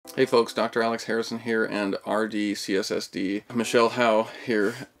Hey folks, Dr. Alex Harrison here and RD CSSD Michelle Howe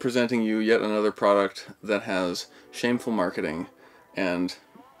here, presenting you yet another product that has shameful marketing and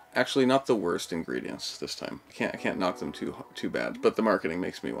actually not the worst ingredients this time. I can't knock them too bad, but the marketing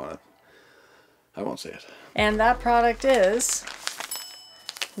makes me want to. I won't say it. And that product is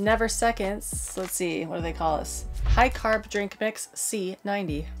Neversecond. Let's see, what do they call this? High-carb drink mix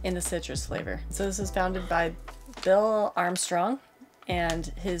C90 in the citrus flavor. So this is founded by Bill Armstrong, and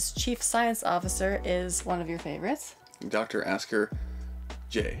his chief science officer is one of your favorites, Dr. Asker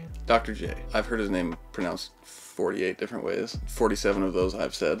Dr. J. I've heard his name pronounced 48 different ways. 47 of those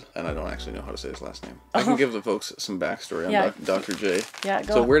I've said, and I don't actually know how to say his last name. I can give the folks some backstory on Dr. J. Yeah,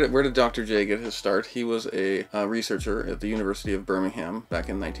 go So on. where did Dr. J get his start? He was a researcher at the University of Birmingham back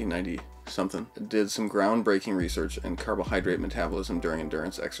in 1990. Did some groundbreaking research in carbohydrate metabolism during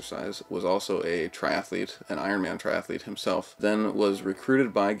endurance exercise, was also a triathlete, an Ironman triathlete himself, then was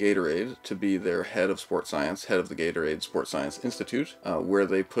recruited by Gatorade to be their head of sports science, head of the Gatorade Sports Science Institute, where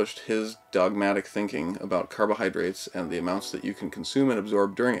they pushed his dogmatic thinking about carbohydrates and the amounts that you can consume and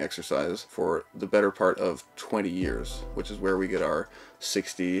absorb during exercise for the better part of 20 years, which is where we get our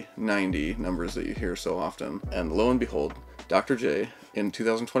 60, 90 numbers that you hear so often. And lo and behold, Dr. J, in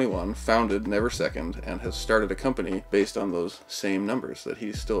 2021, founded Neversecond and has started a company based on those same numbers that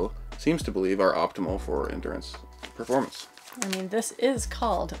he still seems to believe are optimal for endurance performance. I mean, this is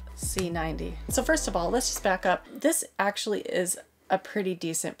called C90. So first of all, let's just back up. This actually is a pretty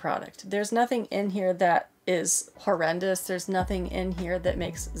decent product. There's nothing in here that is horrendous. There's nothing in here that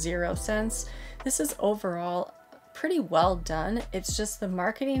makes zero sense. This is overall pretty well done. It's just the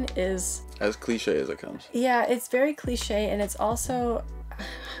marketing is as cliche as it comes. Yeah, it's very cliche, and it's also,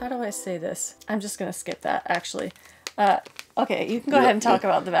 how do I say this? I'm just gonna skip that actually. Okay, you can go ahead and talk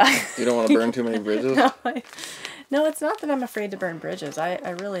about the back. You don't want to burn too many bridges? No, it's not that I'm afraid to burn bridges. I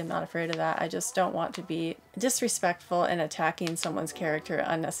really am not afraid of that. I just don't want to be disrespectful and attacking someone's character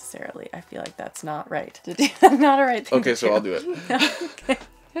unnecessarily. I feel like that's not right to do. Not a right thing Okay, to so do. I'll do it. Okay.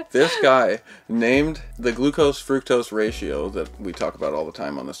 This guy named the glucose-fructose ratio that we talk about all the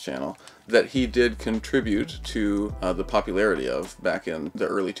time on this channel, that he did contribute to the popularity of back in the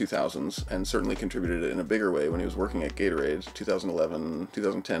early 2000s, and certainly contributed in a bigger way when he was working at Gatorade 2011,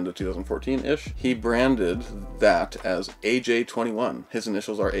 2010 to 2014-ish. He branded that as AJ21. His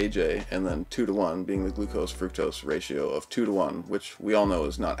initials are AJ, and then 2-to-1 being the glucose-fructose ratio of 2-to-1, which we all know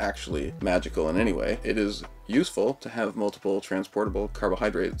is not actually magical in any way. It is useful to have multiple transportable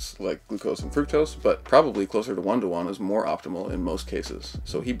carbohydrates like glucose and fructose, but probably closer to 1-to-1 is more optimal in most cases.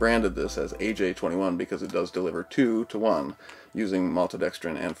 So he branded this as AJ21 because it does deliver 2-to-1 using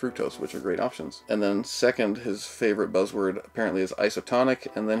maltodextrin and fructose, which are great options. And then second, his favorite buzzword apparently is isotonic,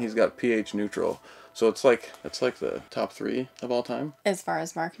 and then he's got pH neutral. So it's like the top 3 of all time As far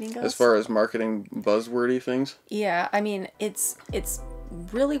as marketing goes? as far as marketing buzzwordy things. Yeah, I mean, it's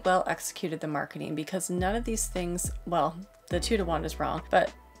really well executed, the marketing, because none of these things, well, the 2-to-1 is wrong,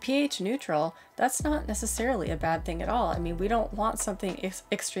 but pH neutral, that's not necessarily a bad thing at all. I mean, we don't want something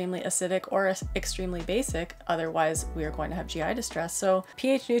extremely acidic or extremely basic, otherwise we are going to have GI distress. So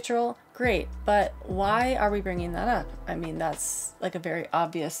pH neutral, great, but why are we bringing that up? I mean, that's like a very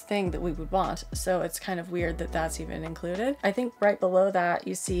obvious thing that we would want, so it's kind of weird that that's even included. I think right below that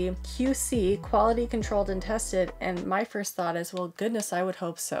you see QC, quality controlled and tested, and my first thought is, well, goodness, I would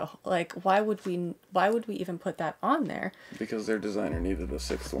hope so. Like, why would we even put that on there? Because their designer needed a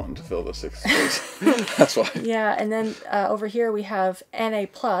 6th one to fill the 6th space. That's why. Yeah, and then over here we have Na+,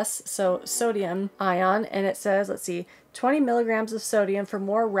 so sodium ion, and it says, let's see, 20 milligrams of sodium for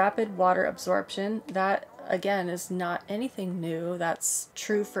more rapid water absorption. That, again, is not anything new. That's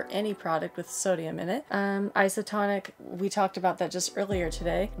true for any product with sodium in it. Isotonic, we talked about that just earlier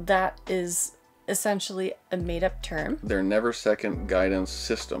today. That is essentially a made-up term. Their Neversecond guidance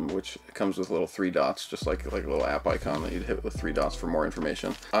system, which comes with little 3 dots, just like a little app icon that you'd hit with 3 dots for more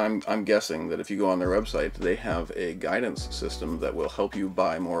information. I'm guessing that if you go on their website, they have a guidance system that will help you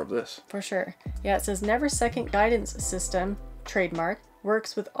buy more of this. For sure. Yeah, it says Neversecond guidance system, trademark,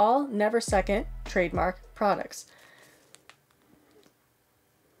 works with all Neversecond trademark products.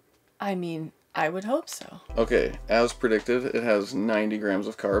 I mean, I would hope so. Okay, as predicted, it has 90 grams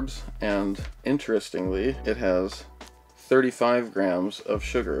of carbs, and interestingly, it has 35 grams of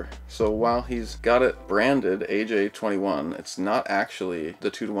sugar. So while he's got it branded AJ21, it's not actually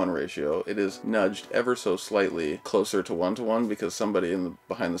the 2-to-1 ratio. It is nudged ever so slightly closer to 1-to-1 because somebody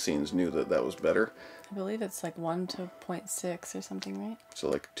behind the scenes knew that that was better. I believe it's like 1 to 0.6 or something, right? So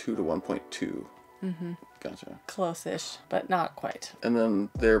like 2 to 1.2. Gotcha. Close-ish, but not quite. And then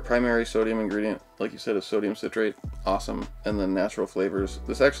their primary sodium ingredient, like you said, is sodium citrate. Awesome. And then natural flavors.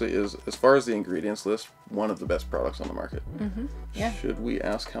 This actually is, as far as the ingredients list, one of the best products on the market. Yeah. Should we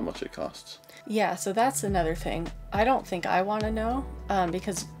ask how much it costs? Yeah, so that's another thing. I don't think I want to know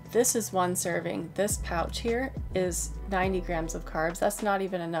because this is one serving. This pouch here is 90 grams of carbs. That's not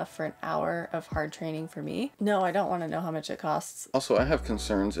even enough for an hour of hard training for me. No, I don't want to know how much it costs. Also, I have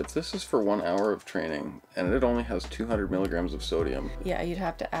concerns. If this is for 1 hour of training and it only has 200 milligrams of sodium. Yeah, you'd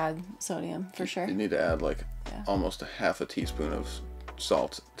have to add sodium for sure. You need to add like almost a half a teaspoon of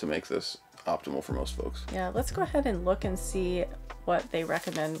salt to make this optimal for most folks. Yeah, let's go ahead and look and see what they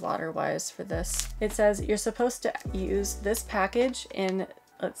recommend water-wise for this. It says you're supposed to use this package in,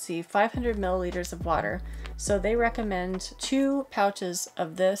 let's see, 500 milliliters of water. So they recommend 2 pouches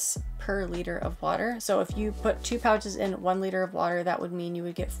of this per liter of water. So if you put 2 pouches in 1 liter of water, that would mean you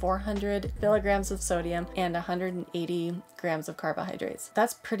would get 400 milligrams of sodium and 180 grams of carbohydrates.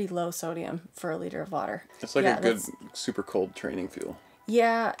 That's pretty low sodium for a liter of water. It's like a good super cold training fuel.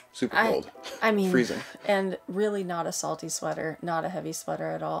 Yeah. Super cold. I mean, freezing. And really not a salty sweater, not a heavy sweater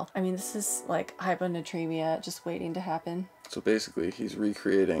at all. I mean, this is like hyponatremia just waiting to happen. So basically, he's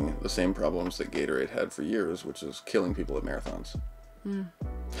recreating the same problems that Gatorade had for years, which is killing people at marathons. One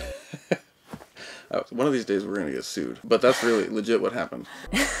of these days we're going to get sued. But that's really legit what happened.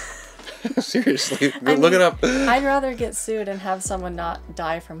 Seriously, look it up. I'd rather get sued and have someone not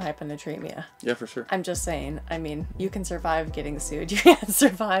die from hyponatremia. Yeah, for sure. I'm just saying, I mean, you can survive getting sued. You can't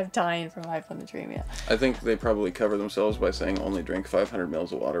survive dying from hyponatremia. I think they probably cover themselves by saying only drink 500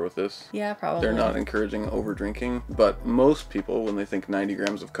 mils of water with this. Yeah, probably. They're not encouraging over drinking, but most people, when they think 90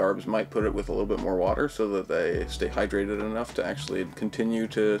 grams of carbs, might put it with a little bit more water so that they stay hydrated enough to actually continue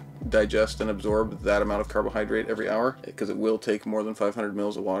to digest and absorb that amount of carbohydrate every hour, because it will take more than 500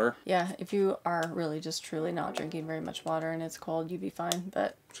 mils of water. Yeah, if you are really just truly not drinking very much water and it's cold, you'd be fine.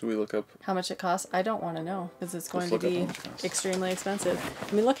 But should we look up how much it costs? I don't want to know because it's going to be extremely expensive.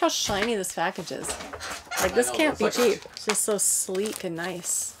 I mean, look how shiny this package is. Like, this can't be cheap. It's just so sleek and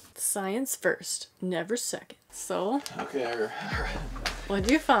nice. Science first, never second. So, okay,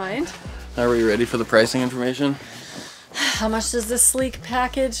 what'd you find? Are we ready for the pricing information? How much does this sleek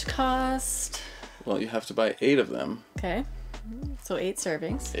package cost? Well, you have to buy 8 of them. Okay. So 8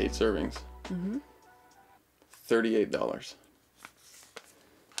 servings. 8 servings. $38.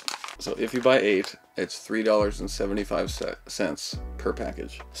 So if you buy 8, it's $3.75 per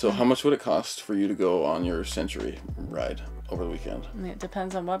package. So how much would it cost for you to go on your Century ride over the weekend? I mean, it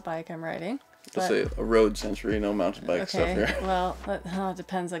depends on what bike I'm riding. Let's say a road Century, no mountain bike stuff here. Well, it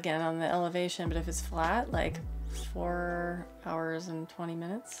depends again on the elevation, but if it's flat, like 4 hours and 20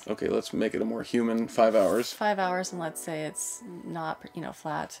 minutes. Okay, let's make it a more human 5 hours. 5 hours, and let's say it's not,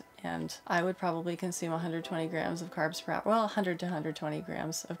 flat, and I would probably consume 120 grams of carbs per hour. Well, 100 to 120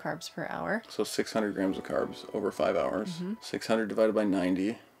 grams of carbs per hour. So 600 grams of carbs over 5 hours. 600 divided by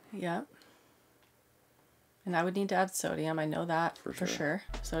 90. Yeah. And I would need to add sodium. I know that for sure.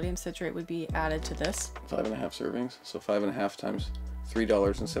 Sodium citrate would be added to this. 5.5 servings. So 5.5 times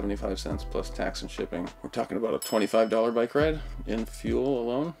 $3.75 plus tax and shipping. We're talking about a $25 bike ride in fuel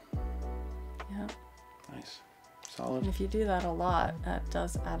alone. Yeah. Nice. Solid. And if you do that a lot, that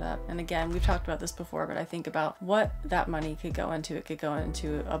does add up. And again, we've talked about this before, but I think about what that money could go into. It could go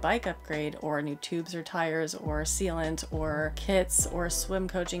into a bike upgrade, or new tubes or tires, or sealant, or kits, or swim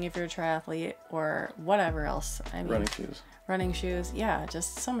coaching if you're a triathlete, or whatever else. I mean, running shoes. Running shoes. Yeah,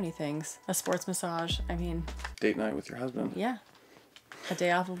 just so many things. A sports massage. I mean, date night with your husband. Yeah. A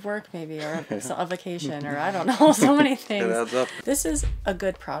day off of work maybe, or a vacation, or I don't know, so many things. It adds up. This is a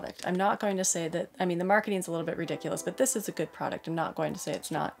good product. I'm not going to say that, I mean, the marketing's a little bit ridiculous, but this is a good product. I'm not going to say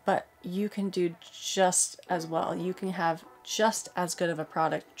it's not, but you can do just as well. You can have just as good of a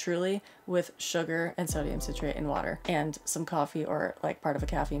product, truly, with sugar and sodium citrate and water and some coffee, or like part of a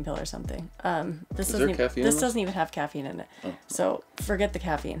caffeine pill or something. This doesn't even have caffeine in it. Oh. So forget the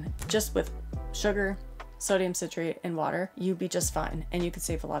caffeine. Just with sugar, sodium citrate, and water, you'd be just fine, and you could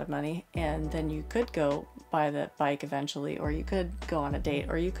save a lot of money, and then you could go buy the bike eventually, or you could go on a date,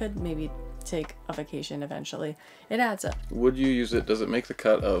 or you could maybe take a vacation eventually. It adds up. Would you use it? Does it make the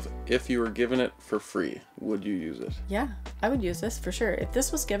cut of, if you were given it for free, would you use it? Yeah, I would use this for sure. If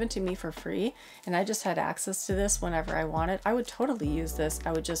this was given to me for free and I just had access to this whenever I wanted, I would totally use this.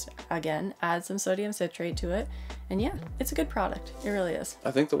 I would just, again, add some sodium citrate to it. And yeah, it's a good product. It really is. I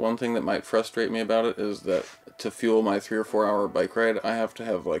think the one thing that might frustrate me about it is that to fuel my 3 or 4 hour bike ride, I have to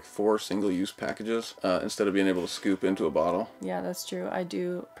have like 4 single-use packages instead of being able to scoop into a bottle. Yeah, that's true. I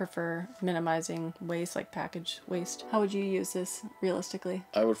do prefer minimizing waste, like package waste. How would you use this realistically?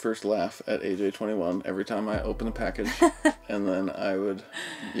 I would first laugh at AJ21 every time I open a package, and then I would,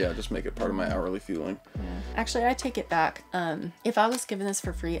 just make it part of my hourly fueling. Yeah. Actually, I take it back. If I was given this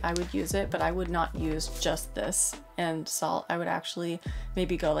for free, I would use it, but I would not use just this and salt. I would actually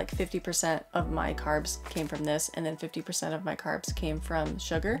maybe go like 50% of my carbs came from this, and then 50% of my carbs came from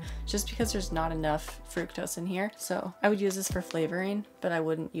sugar, just because there's not enough fructose in here. So I would use this for flavoring, but I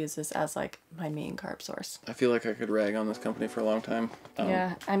wouldn't use this as like my main carb source. I feel like I could rag on this company for a long time.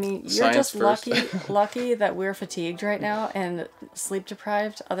 Yeah, I mean, you're just lucky that we're fatigued right now and sleep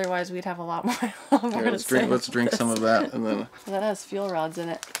deprived. Otherwise, we'd have a lot more. Let's drink some of that, and then that has fuel rods in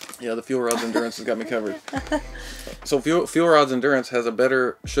it. Yeah, the Fuel Rods Endurance has got me covered. So Fuel Rods Endurance has a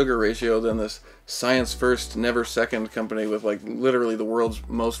better sugar ratio than this science first, Neversecond company with like literally the world's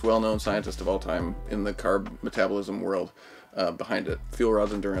most well-known scientist of all time in the carb metabolism world behind it. Fuel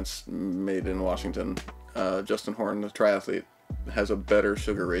Rods Endurance, made in Washington. Justin Horn, the triathlete, has a better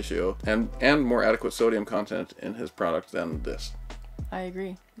sugar ratio and more adequate sodium content in his product than this. I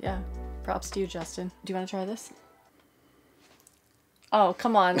agree. Yeah. Props to you, Justin. Do you want to try this? Oh,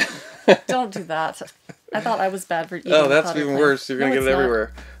 come on. Don't do that. I thought I was bad for eating. Oh, that's even worse. You're going to get it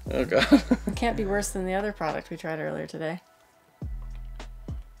everywhere. Oh, God. It can't be worse than the other product we tried earlier today.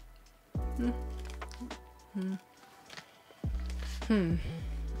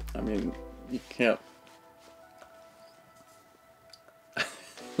 I mean, you can't.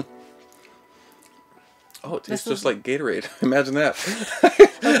 Oh, it tastes just like Gatorade. Imagine that. Okay,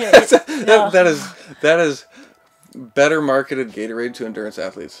 that is better marketed Gatorade to endurance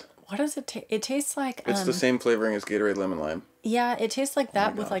athletes. What does it taste? It tastes like... It's the same flavoring as Gatorade Lemon Lime. Yeah, it tastes like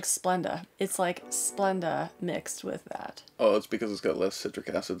that with like Splenda. It's like Splenda mixed with that. Oh, it's because it's got less citric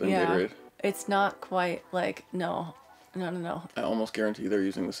acid than Gatorade. It's not quite like... No. I almost guarantee they're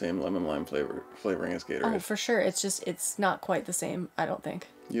using the same lemon lime flavoring as Gatorade. Oh, for sure. It's just, it's not quite the same, I don't think.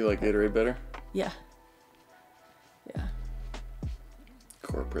 You like Gatorade better? Yeah. Yeah.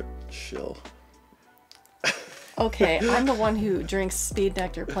 Corporate shill. Okay, I'm the one who drinks speed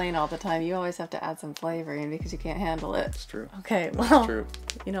nectar plain all the time. You always have to add some flavoring because you can't handle it. It's true. Okay, well, it's true.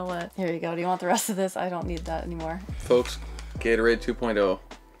 You know what? Here you go. Do you want the rest of this? I don't need that anymore. Folks, Gatorade 2.0.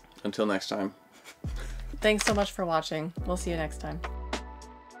 Until next time. Thanks so much for watching. We'll see you next time.